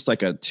there's just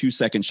like a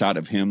 2-second shot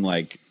of him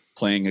like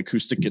playing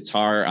acoustic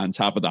guitar on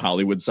top of the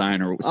Hollywood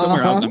sign or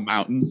somewhere out in the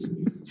mountains.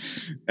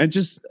 And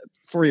just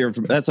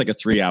that's like a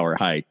 3-hour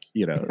hike,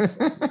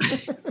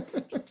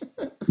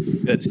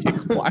 It'd take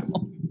a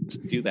while to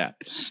do that.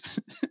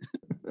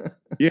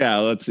 Yeah,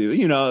 let's see.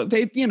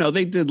 They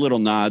did little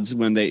nods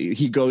when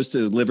he goes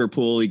to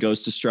Liverpool, he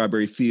goes to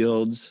Strawberry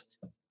Fields,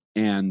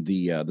 and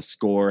the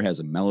score has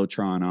a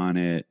Mellotron on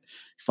it.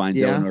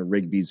 Finds Eleanor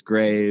Rigby's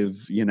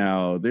grave.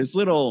 There's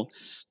little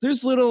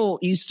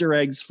Easter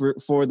eggs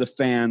for the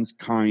fans,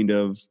 kind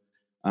of.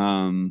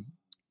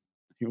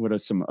 What are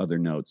some other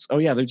notes? Oh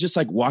yeah, they're just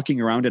like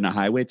walking around in a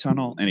highway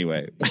tunnel.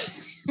 Anyway.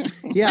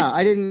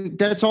 Yeah,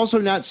 that's also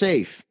not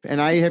safe.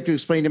 And I have to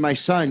explain to my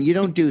son, you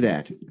don't do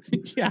that.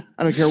 Yeah.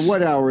 I don't care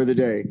what hour of the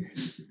day.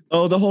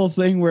 Oh, the whole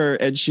thing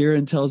where Ed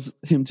Sheeran tells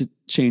him to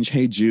change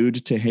Hey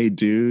Jude to Hey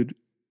Dude.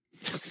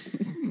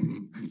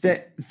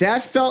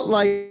 That felt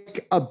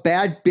like a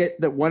bad bit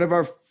that one of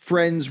our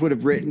friends would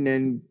have written,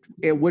 and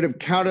it would have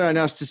counted on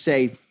us to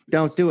say,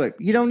 don't do it.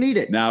 You don't need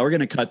it. No, we're going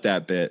to cut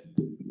that bit.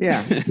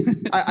 Yeah.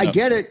 I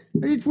get it.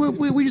 We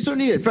just don't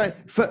need it.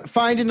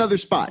 Find another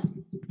spot.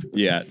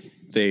 Yeah.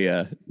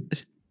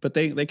 But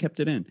they kept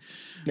it in.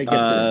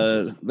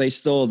 They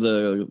stole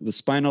the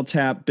Spinal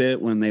Tap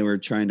bit when they were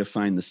trying to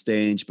find the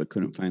stage, but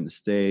couldn't find the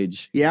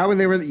stage. Yeah. When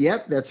they were,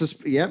 yep.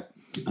 Yep.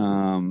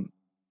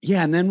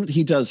 Yeah, and then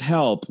he does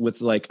Help with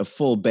like a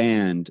full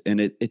band,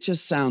 and it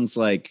just sounds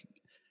like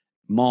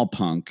mall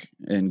punk,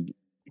 and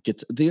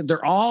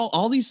they're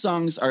all these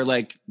songs are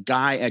like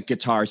Guy at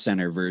Guitar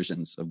Center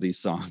versions of these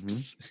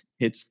songs.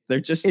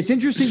 Mm-hmm. It's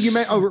interesting you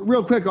meant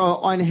real quick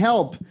on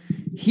Help.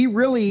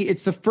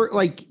 It's the first,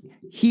 like,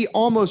 he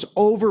almost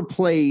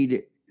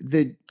overplayed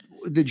the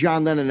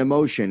John Lennon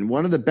emotion.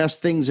 One of the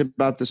best things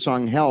about the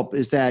song Help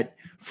is that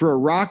for a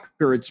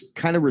rocker, it's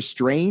kind of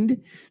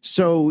restrained.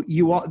 So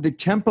the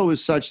tempo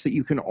is such that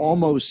you can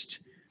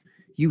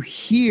you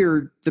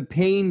hear the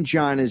pain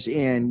John is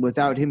in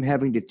without him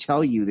having to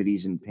tell you that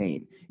he's in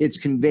pain. It's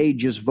conveyed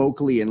just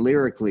vocally and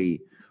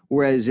lyrically.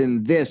 Whereas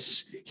in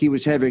this, he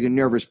was having a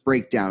nervous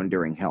breakdown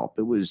during Help.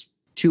 It was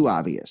too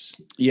obvious.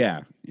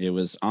 Yeah, it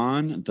was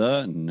on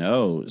the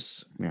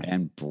nose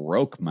and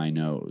broke my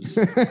nose.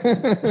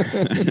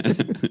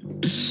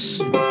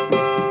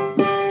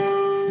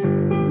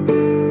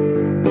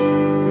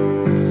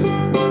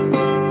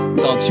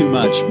 It's all too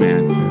much,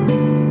 man.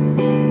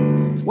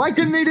 Why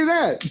couldn't they do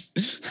that?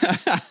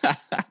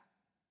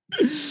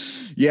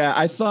 Yeah,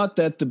 I thought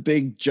that the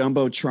big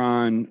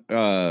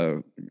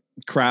Jumbotron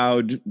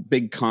crowd,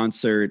 big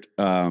concert,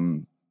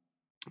 I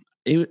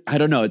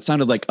don't know, it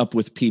sounded like Up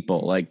With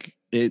People. Like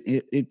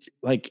it's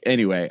like,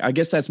 anyway, I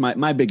guess that's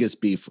my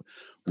biggest beef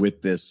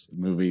with this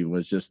movie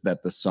was just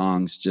that the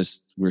songs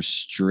just were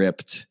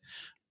stripped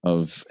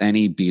of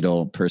any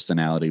Beatle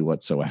personality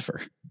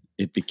whatsoever.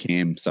 it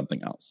became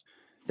something else.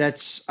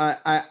 That's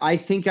I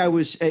think I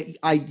was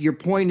your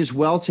point is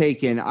well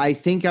taken. I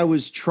think I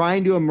was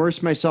trying to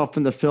immerse myself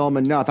in the film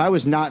enough. I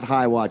was not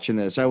high watching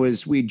this.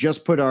 We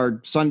just put our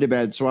son to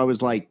bed, so I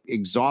was like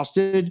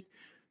exhausted,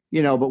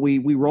 but we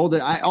rolled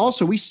it.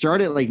 We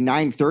started at like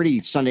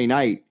 9:30 Sunday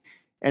night,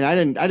 and I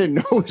didn't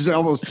know it was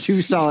almost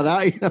 2 solid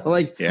hours,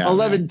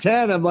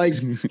 11:10. I'm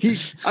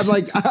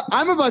like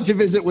I'm about to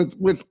visit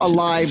with a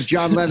live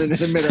John Lennon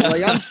in a minute.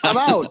 Like I'm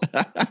out.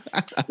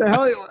 The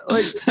hell,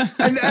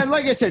 and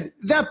like I said,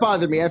 that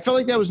bothered me. I felt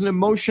like that was an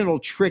emotional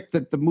trick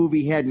that the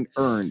movie hadn't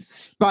earned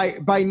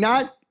by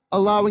not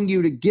allowing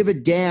you to give a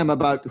damn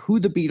about who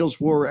the Beatles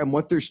were and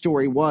what their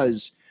story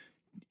was.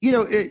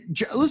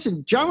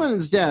 Listen, John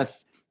Lennon's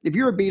death, if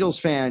you're a Beatles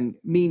fan,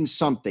 means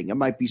something. It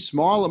might be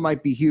small, it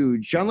might be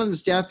huge. John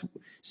Lennon's death,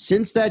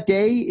 since that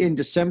day in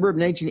December of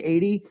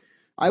 1980,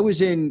 I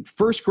was in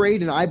first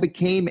grade and I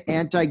became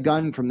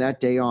anti-gun from that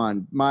day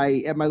on.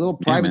 At my little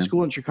private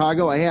school in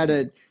Chicago, I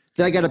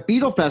got a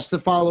Beatle Fest the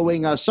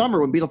following summer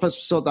when Beatle Fest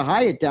was still at the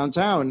Hyatt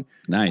downtown.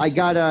 Nice. I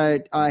got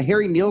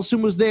Harry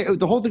Nilsson was there.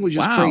 The whole thing was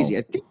just crazy.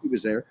 I think he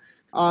was there.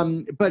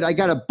 But I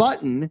got a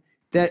button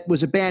that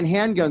was a band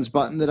Handguns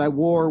button that I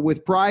wore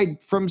with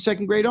pride from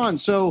second grade on.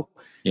 So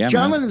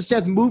John Lennon's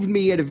death moved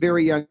me at a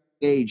very young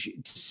age.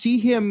 To see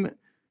him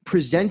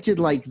presented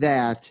like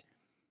that,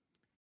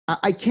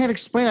 I can't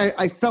explain.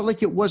 I felt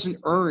like it wasn't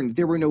earned.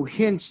 There were no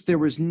hints. There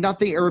was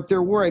nothing, or if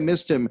there were, I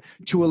missed him,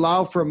 to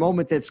allow for a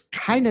moment that's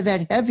kind of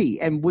that heavy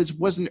and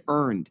wasn't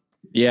earned.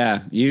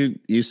 Yeah,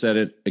 you said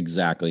it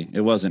exactly.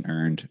 It wasn't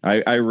earned.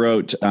 I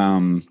wrote,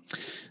 the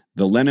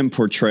Lennon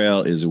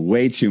portrayal is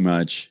way too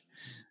much.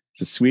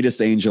 The sweetest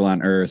angel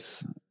on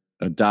earth,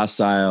 a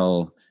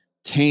docile,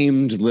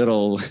 tamed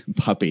little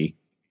puppy.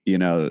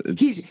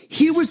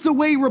 He was the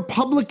way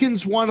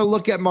Republicans want to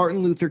look at Martin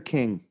Luther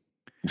King.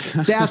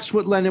 That's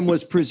what Lennon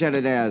was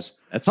presented as.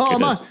 That's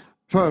good.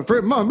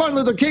 Martin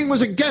Luther King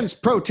was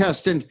against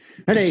protest and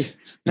he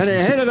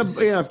hated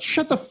a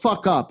shut the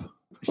fuck up.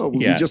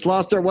 We just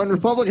lost our one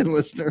Republican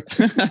listener.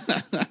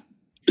 But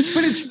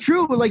it's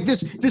true. Like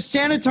this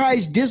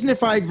sanitized,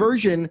 Disneyfied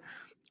version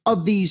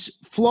of these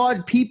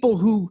flawed people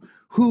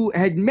who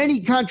had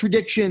many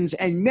contradictions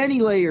and many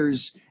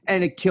layers,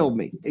 and it killed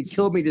me. It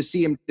killed me to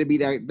see him to be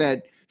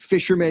that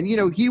fisherman.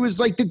 He was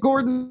like the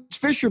Gordon's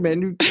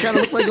fisherman who kind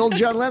of looked like old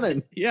John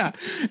Lennon. Yeah,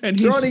 and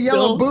he's throwing a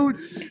yellow boot.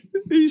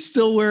 He's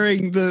still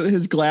wearing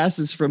his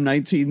glasses from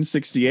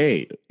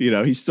 1968.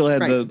 He still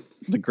had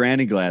the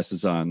granny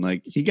glasses on.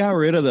 Like, he got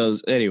rid of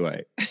those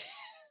anyway.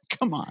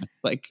 Come on,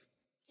 like,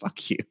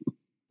 fuck you.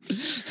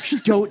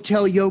 Don't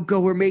tell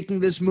Yoko we're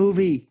making this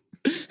movie.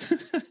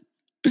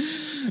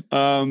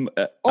 I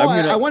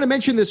want to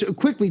mention this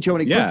quickly,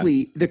 Tony.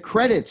 Quickly, the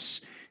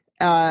credits.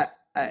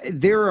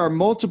 There are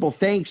multiple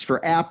thanks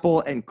for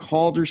Apple and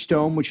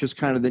Calderstone, which is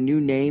kind of the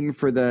new name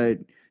for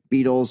the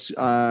Beatles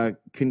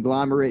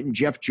conglomerate, and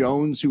Jeff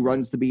Jones, who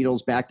runs the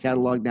Beatles back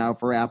catalog now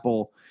for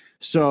Apple.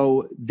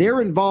 So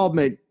their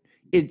involvement,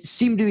 it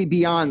seemed to be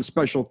beyond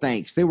special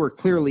thanks. They were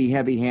clearly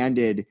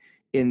heavy-handed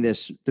in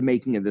the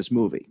making of this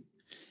movie.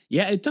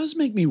 Yeah, it does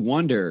make me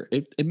wonder.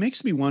 It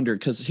makes me wonder,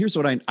 because here's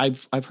what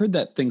I've heard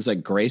that things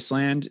like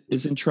Graceland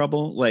is in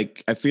trouble.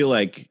 Like, I feel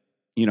like,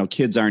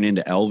 kids aren't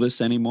into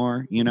Elvis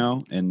anymor,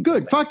 and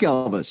good. Fuck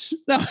Elvis.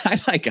 No, I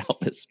like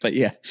Elvis, but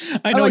yeah,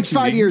 I know like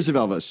 5 years of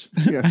Elvis.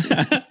 Yeah.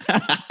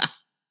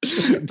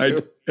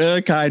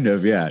 Kind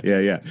of. Yeah.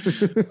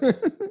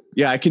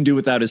 Yeah. I can do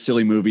without his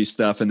silly movie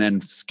stuff. And then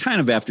it's kind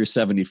of after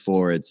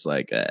 74, it's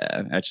like,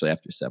 actually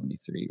after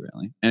 73,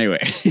 really.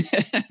 Anyway.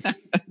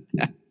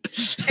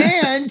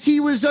 And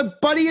he was a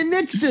buddy of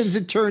Nixon's,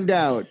 it turned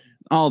out.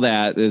 All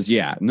that is,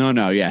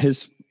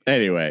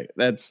 anyway,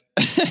 that's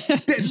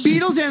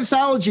Beatles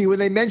anthology. When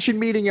they mentioned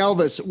meeting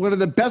Elvis, one of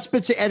the best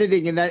bits of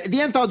editing in that,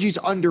 the anthology is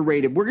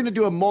underrated. We're going to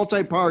do a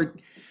multi-part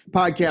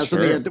podcast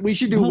on the, we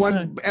should do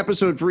one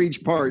episode for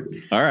each part.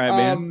 All right,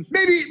 man.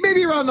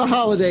 Maybe around the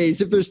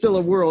holidays, if there's still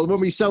a world, when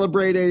we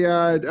celebrate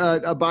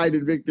a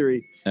Biden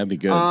victory. That'd be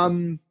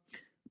good.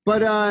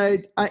 But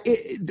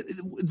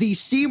the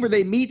scene where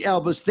they meet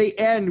Elvis, they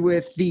end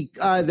with the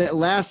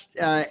last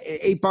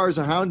 8 bars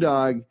of Hound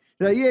Dog.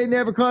 You ain't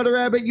never caught a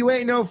rabbit. You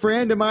ain't no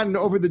friend of mine. And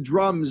over the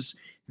drums,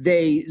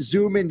 they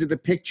zoom into the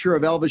picture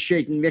of Elvis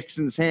shaking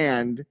Nixon's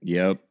hand.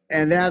 Yep.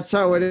 And that's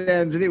how it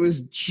ends. And it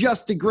was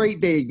just a great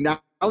day.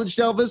 Acknowledged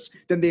Elvis,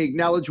 then they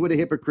acknowledged what a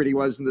hypocrite he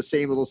was in the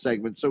same little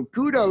segment. So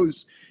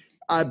kudos,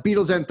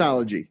 Beatles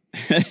anthology.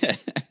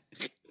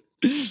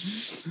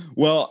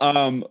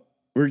 Well,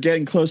 we're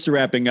getting close to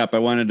wrapping up. I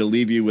wanted to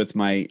leave you with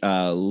my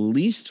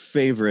least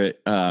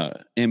favorite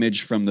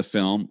image from the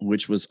film,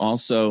 which was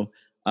also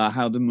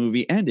how the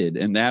movie ended.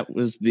 And that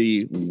was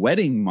the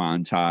wedding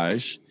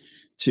montage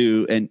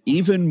to an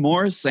even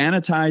more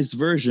sanitized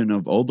version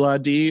of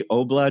Obla Di,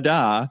 Obla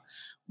Da,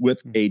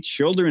 with a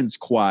children's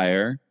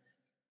choir.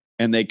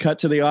 And they cut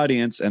to the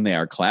audience and they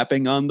are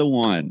clapping on the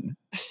one.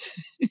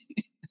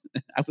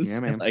 I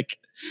was like,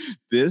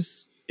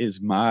 this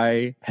is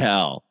my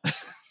hell.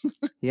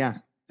 Yeah.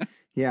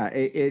 Yeah.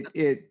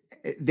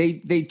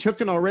 they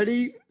took an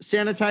already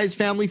sanitized,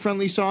 family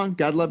friendly song,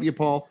 God Love You,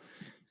 Paul,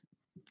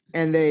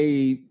 and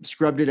they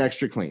scrubbed it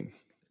extra clean.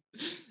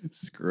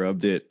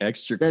 Scrubbed it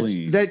extra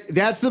clean.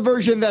 That's the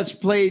version that's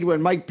played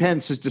when Mike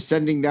Pence is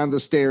descending down the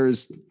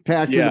stairs,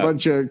 packed with a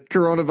bunch of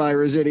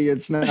coronavirus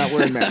idiots not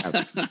wearing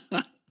masks.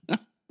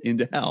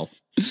 Into hell.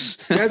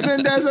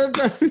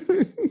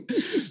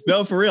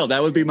 No, for real.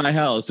 That would be my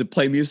hell, is to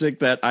play music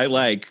that I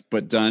like,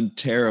 but done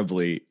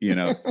terribly,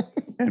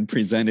 and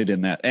presented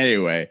in that.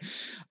 Anyway.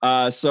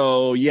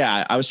 So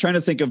yeah, I was trying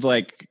to think of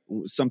like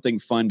something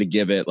fun to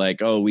give it.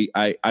 Like,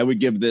 I would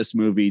give this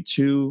movie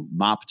 2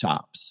 mop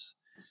tops.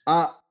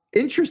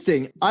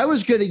 Interesting. I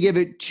was going to give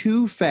it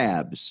 2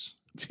 fabs.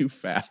 2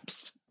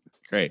 fabs.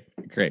 Great.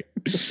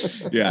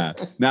 Yeah.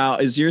 Now,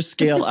 is your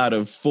scale out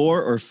of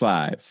 4 or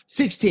 5?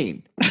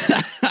 16.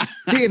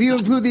 If you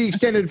include the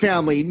extended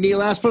family,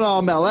 Neil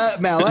Aspinall, Mel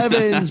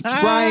Evans,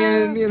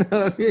 Brian,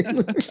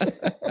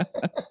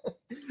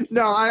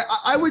 No,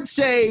 I would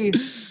say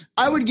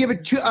I would give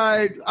it 2.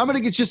 I'm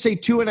going to just say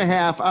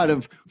 2.5 out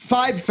of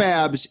 5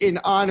 fabs in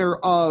honor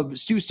of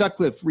Stu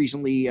Sutcliffe.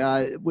 Recently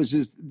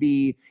was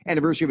the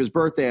anniversary of his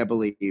birthday, I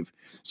believe.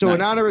 So nice.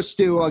 In honor of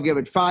Stu, I'll give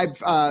it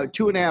 2.5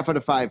 out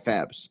of 5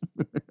 fabs.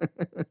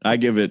 I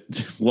give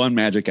it 1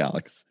 Magic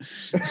Alex.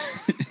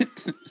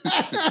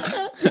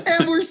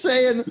 And we're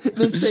saying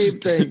the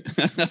same thing.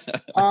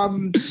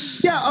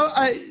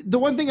 The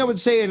one thing I would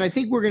say, and I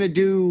think we're going to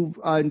do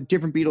a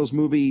different Beatles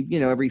movie,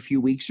 every few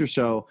weeks or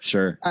so.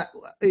 Sure.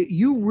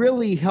 You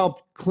really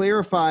helped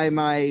clarify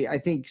my, I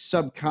think,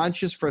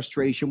 subconscious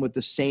frustration with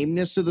the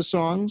sameness of the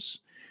songs,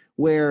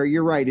 where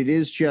you're right. It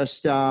is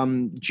just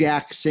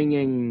Jack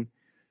singing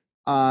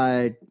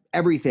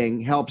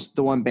everything helps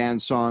the one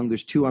band song.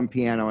 There's 2 on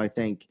piano, I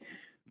think.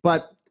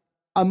 But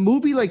a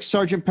movie like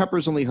Sgt.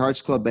 Pepper's Lonely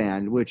Hearts Club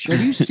Band, which have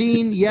you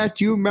seen yet?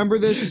 Do you remember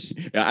this?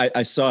 Yeah,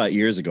 I saw it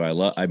years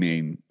ago.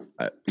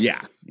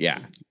 Yeah.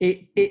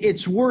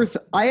 It's worth.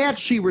 I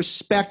actually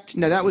respect.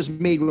 Now that was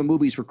made when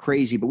movies were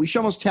crazy, but we should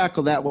almost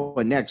tackle that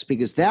one next,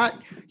 because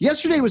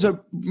yesterday was a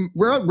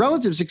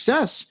relative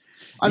success.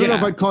 I don't know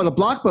if I'd call it a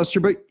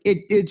blockbuster, but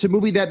it's a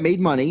movie that made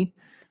money.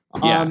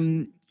 Yeah.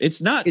 It's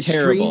not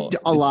terrible. Streamed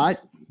a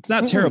lot. It's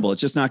not terrible.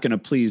 It's just not going to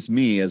please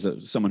me as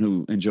someone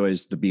who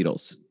enjoys the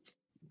Beatles.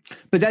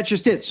 But that's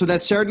just it. So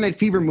that Saturday Night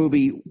Fever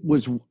movie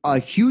was a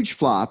huge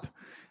flop.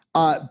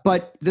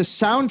 But the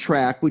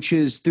soundtrack, which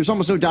is, there's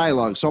almost no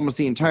dialogue, so almost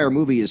the entire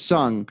movie is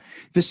sung.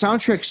 The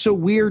soundtrack's so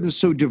weird and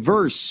so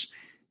diverse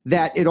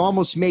that it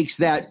almost makes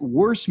that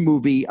worse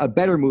movie a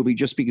better movie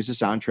just because the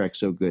soundtrack's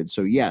so good.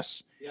 So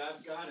yes. Yeah,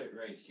 I've got it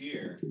right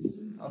here.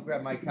 I'll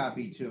grab my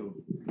copy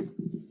too.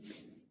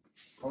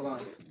 Hold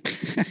on.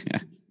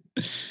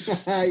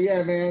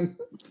 Yeah, man.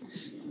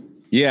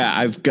 Yeah,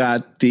 I've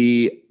got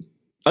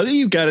I think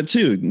you've got it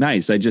too.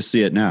 Nice. I just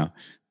see it now.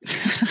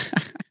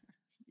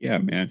 Yeah,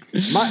 man.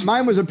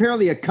 Mine was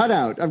apparently a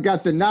cutout. I've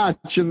got the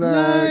notch in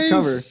the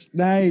cover.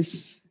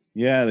 Nice.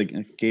 Yeah, the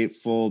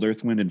gatefold,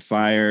 Earth, Wind, and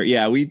Fire.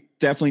 Yeah, we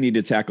definitely need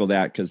to tackle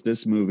that, because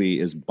this movie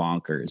is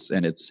bonkers.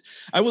 And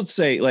I would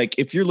say, like,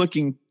 if you're a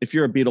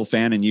Beatle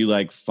fan and you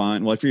like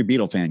fun, well, if you're a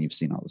Beatle fan, you've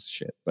seen all this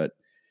shit. But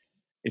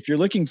if you're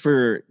looking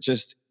for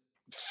just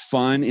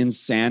fun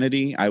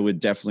insanity, I would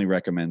definitely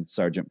recommend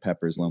Sgt.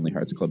 Pepper's Lonely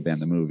Hearts Club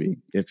Band, the movie.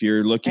 If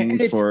you're looking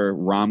for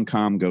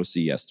rom-com, go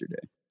see Yesterday.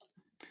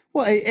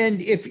 Well, and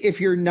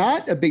if you're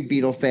not a big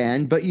Beatle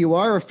fan, but you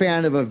are a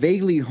fan of a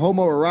vaguely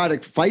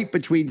homoerotic fight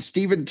between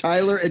Steven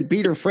Tyler and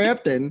Peter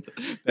Frampton,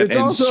 it's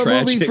also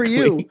a movie for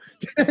you.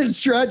 It's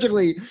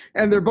tragically,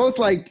 and they're both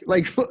like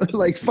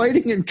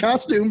fighting in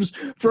costumes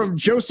from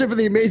Joseph and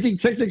the Amazing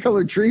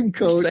Technicolor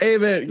Dreamcoat.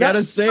 Save it,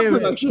 gotta save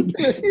it.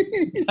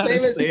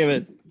 Save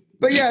it.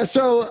 But yeah,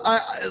 so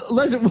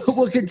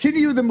we'll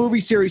continue the movie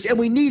series, and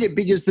we need it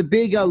because the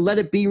big Let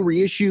It Be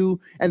reissue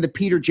and the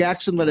Peter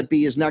Jackson Let It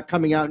Be is not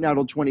coming out now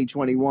till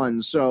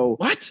 2021. So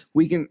what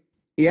we can,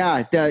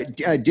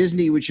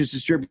 Disney, which is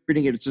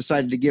distributing it, it's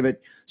decided to give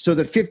it. So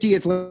the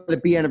 50th Let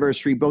It Be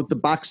anniversary, both the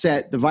box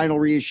set, the vinyl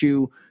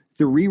reissue,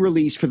 the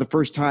re-release for the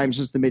first time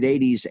since the mid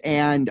 '80s,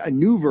 and a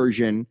new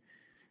version,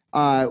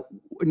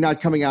 not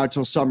coming out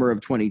till summer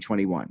of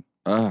 2021,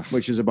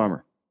 which is a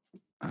bummer.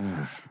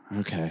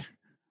 Okay.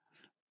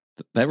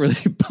 That really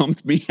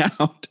bummed me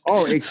out.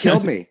 Oh, it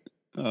killed me.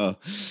 Oh,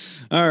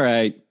 all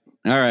right.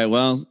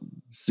 Well,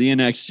 see you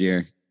next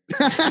year.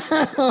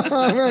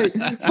 All right.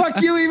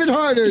 Fuck you even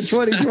harder,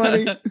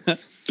 2020.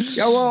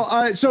 Yeah,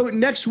 well, so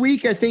next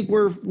week, I think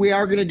we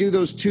are going to do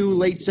those 2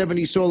 late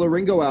 70s solo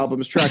Ringo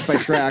albums track by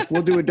track.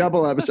 We'll do a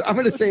double episode. I'm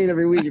going to say it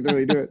every week until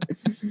we do it.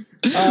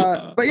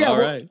 But yeah, all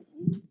right.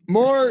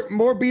 More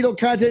Beatle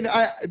content.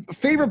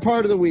 Favorite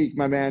part of the week,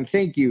 my man.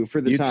 Thank you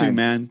for the time. You too,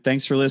 man.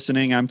 Thanks for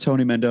listening. I'm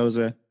Tony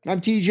Mendoza. I'm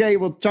TJ.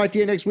 We'll talk to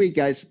you next week,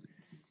 guys.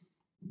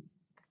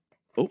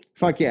 Oh,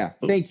 fuck yeah.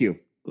 Oh. Thank you.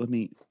 Let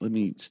me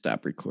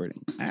stop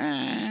recording.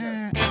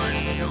 Untitled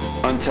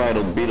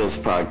Beatles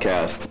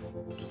Podcast.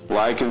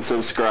 Like and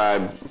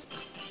subscribe.